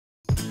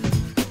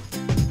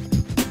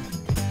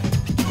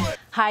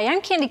Hi,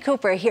 I'm Candie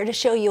Cooper, here to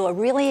show you a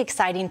really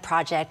exciting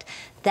project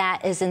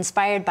that is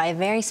inspired by a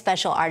very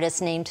special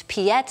artist named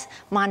Piet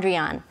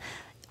Mondrian.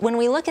 When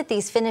we look at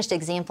these finished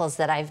examples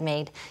that I've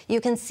made, you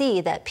can see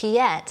that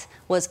Piet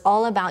was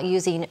all about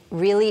using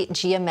really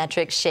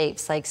geometric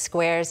shapes like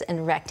squares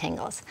and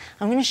rectangles.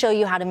 I'm going to show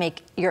you how to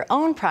make your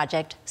own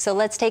project, so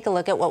let's take a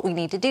look at what we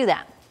need to do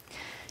that.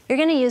 You're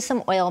going to use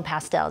some oil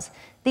pastels.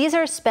 These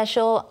are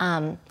special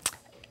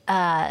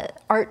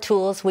art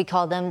tools, we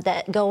call them,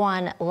 that go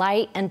on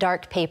light and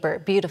dark paper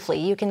beautifully.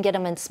 You can get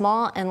them in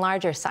small and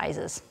larger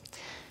sizes.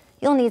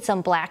 You'll need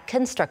some black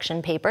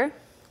construction paper.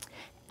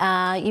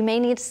 You may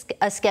need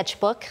a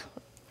sketchbook,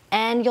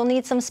 and you'll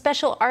need some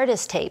special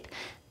artist tape.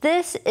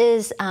 This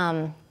is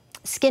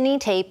skinny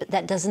tape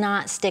that does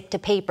not stick to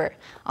paper.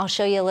 I'll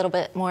show you a little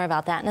bit more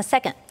about that in a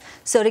second.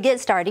 So to get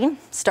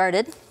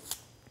started,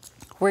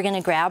 we're going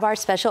to grab our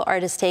special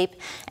artist tape,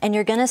 and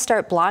you're going to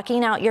start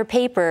blocking out your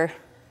paper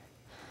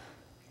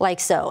like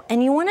so.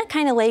 And you want to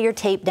kind of lay your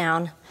tape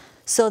down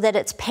so that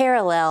it's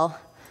parallel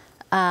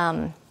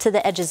to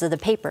the edges of the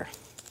paper.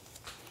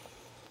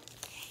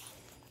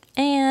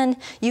 And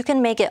you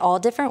can make it all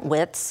different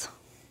widths.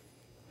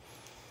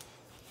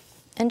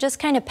 And just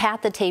kind of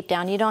pat the tape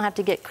down. You don't have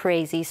to get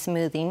crazy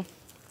smoothing.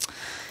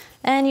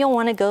 And you'll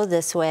want to go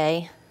this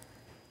way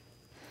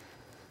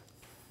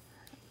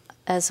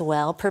as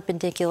well,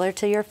 perpendicular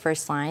to your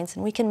first lines.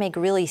 And we can make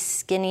really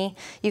skinny.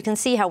 You can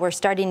see how we're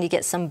starting to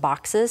get some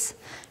boxes,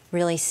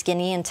 really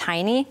skinny and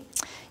tiny.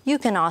 You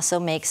can also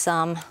make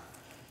some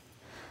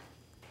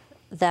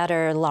that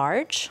are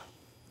large,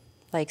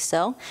 like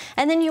so.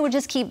 And then you would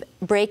just keep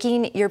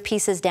breaking your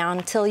pieces down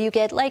until you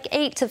get like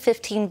 8 to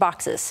 15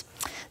 boxes.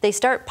 They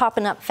start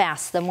popping up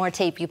fast the more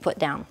tape you put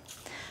down.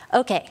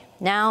 Okay,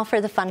 now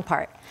for the fun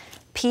part.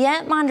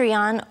 Piet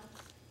Mondrian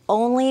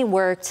only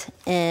worked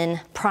in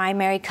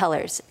primary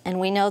colors, and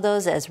we know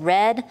those as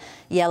red,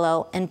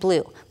 yellow, and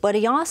blue. But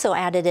he also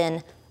added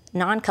in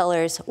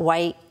non-colors,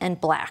 white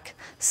and black.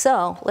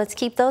 So let's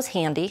keep those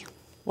handy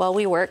while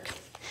we work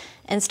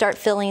and start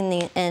filling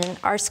in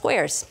our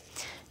squares.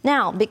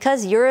 Now,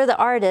 because you're the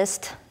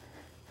artist,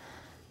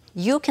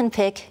 you can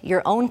pick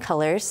your own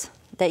colors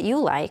that you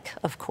like,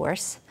 of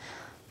course.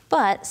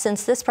 But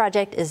since this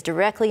project is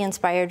directly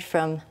inspired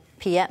from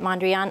Piet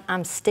Mondrian,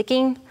 I'm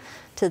sticking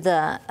to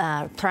the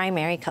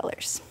primary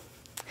colors.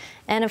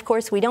 And of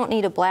course, we don't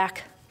need a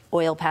black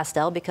oil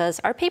pastel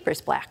because our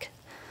paper's black.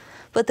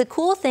 But the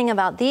cool thing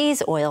about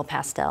these oil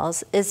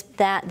pastels is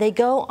that they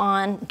go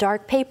on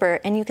dark paper,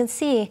 and you can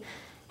see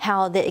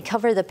how they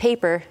cover the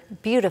paper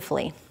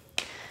beautifully.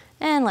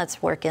 And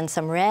let's work in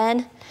some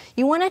red.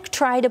 You want to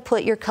try to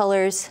put your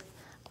colors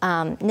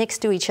next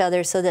to each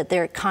other so that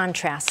they're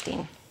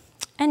contrasting.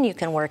 And you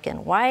can work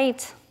in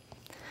white.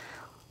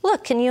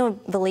 Look, can you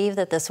believe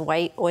that this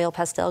white oil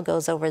pastel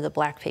goes over the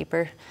black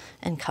paper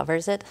and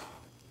covers it?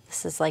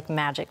 This is like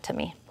magic to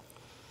me.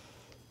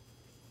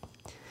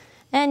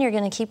 And you're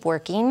going to keep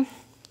working.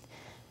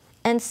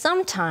 And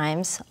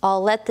sometimes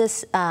I'll let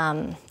this,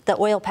 the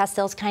oil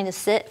pastels kind of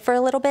sit for a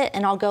little bit,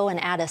 and I'll go and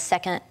add a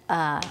second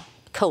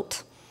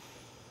coat.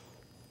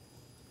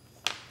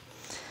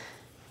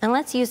 And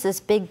let's use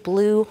this big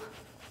blue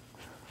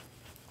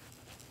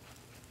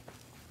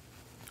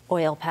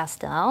oil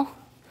pastel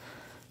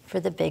for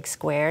the big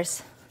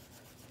squares.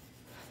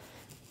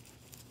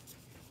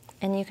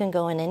 And you can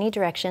go in any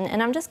direction.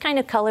 And I'm just kind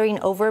of coloring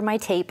over my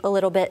tape a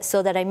little bit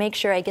so that I make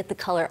sure I get the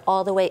color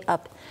all the way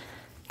up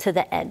to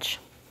the edge.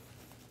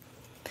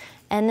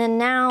 And then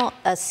now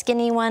a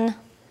skinny one.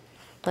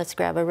 Let's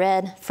grab a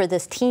red for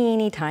this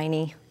teeny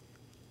tiny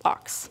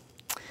box.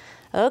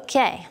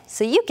 Okay,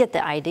 so you get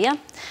the idea.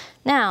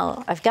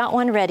 Now I've got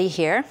one ready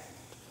here.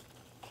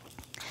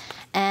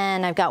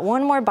 And I've got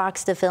one more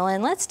box to fill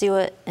in. Let's do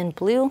it in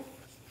blue.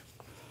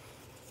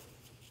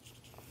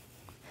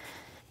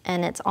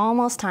 And it's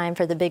almost time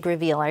for the big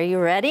reveal. Are you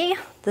ready?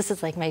 This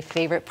is like my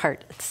favorite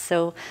part. It's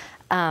so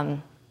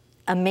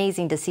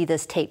amazing to see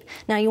this tape.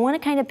 Now you want to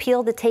kind of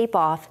peel the tape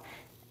off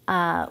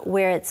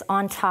where it's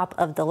on top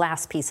of the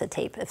last piece of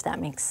tape, if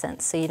that makes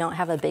sense, so you don't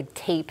have a big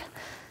tape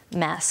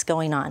mess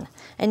going on.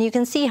 And you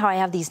can see how I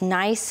have these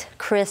nice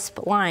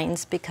crisp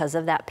lines because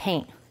of that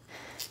paint.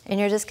 And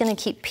you're just going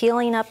to keep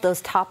peeling up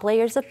those top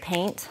layers of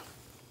paint.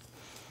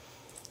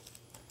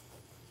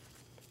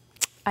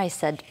 I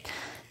said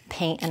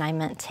paint and I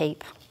meant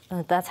tape.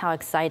 That's how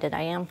excited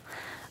I am.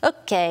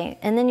 Okay,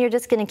 and then you're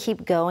just going to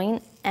keep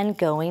going and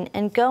going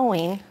and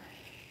going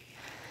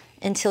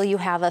until you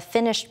have a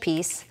finished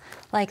piece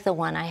like the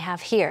one I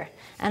have here.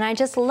 And I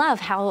just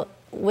love how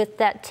with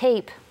that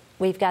tape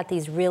we've got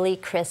these really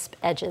crisp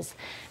edges.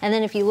 And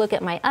then if you look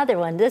at my other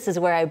one, this is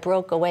where I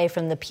broke away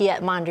from the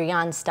Piet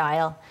Mondrian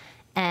style,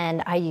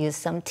 and I used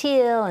some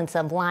teal and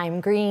some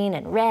lime green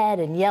and red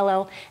and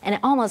yellow, and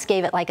it almost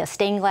gave it like a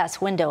stained glass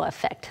window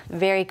effect.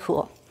 Very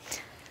cool.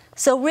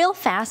 So real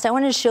fast, I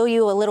wanted to show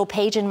you a little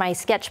page in my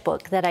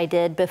sketchbook that I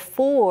did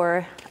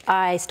before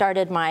I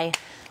started my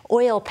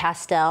oil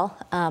pastel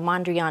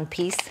Mondrian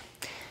piece.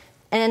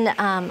 And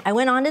I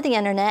went onto the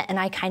internet and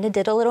I kind of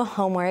did a little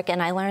homework,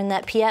 and I learned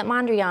that Piet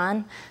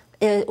Mondrian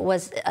it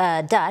was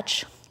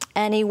Dutch,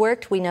 and he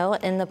worked, we know,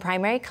 in the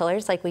primary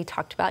colors like we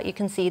talked about. You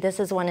can see this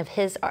is one of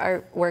his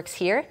artworks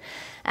here.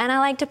 And I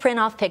like to print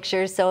off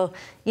pictures, so,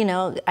 you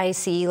know, I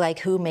see like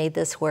who made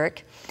this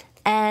work.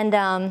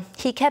 And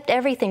he kept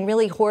everything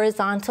really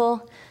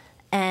horizontal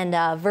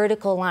and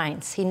vertical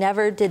lines. He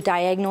never did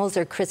diagonals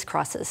or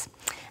crisscrosses.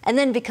 And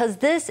then because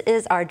this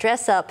is our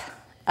dress up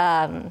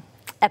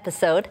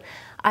episode,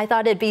 I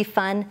thought it'd be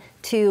fun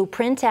to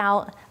print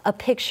out a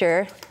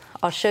picture.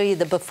 I'll show you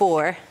the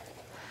before.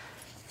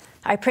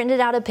 I printed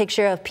out a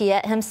picture of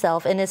Piet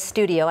himself in his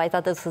studio. I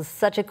thought this was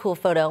such a cool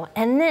photo.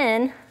 And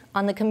then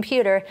on the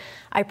computer,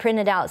 I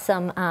printed out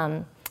some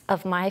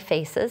of my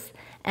faces,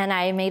 and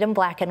I made them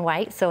black and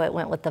white, so it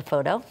went with the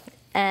photo.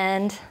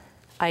 And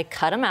I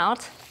cut them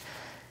out,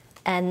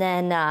 and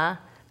then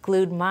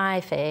glued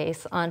my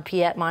face on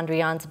Piet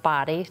Mondrian's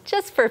body,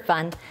 just for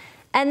fun.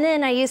 And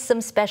then I used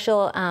some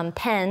special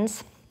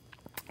pens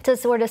to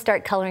sort of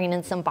start coloring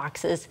in some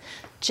boxes,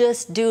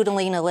 just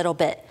doodling a little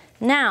bit.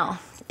 Now,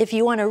 if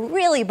you want to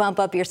really bump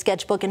up your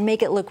sketchbook and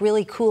make it look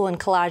really cool and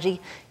collagey,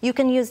 you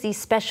can use these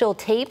special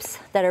tapes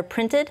that are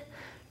printed,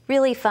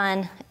 really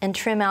fun, and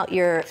trim out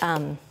your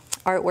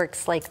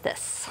artworks like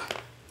this.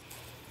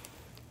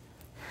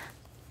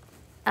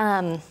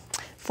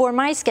 For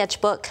my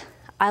sketchbook,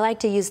 I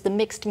like to use the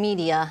mixed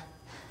media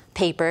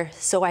paper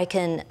so I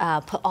can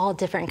put all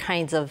different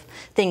kinds of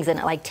things in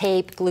it, like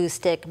tape, glue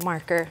stick,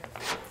 marker.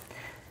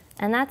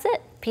 And that's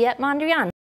it, Piet Mondrian.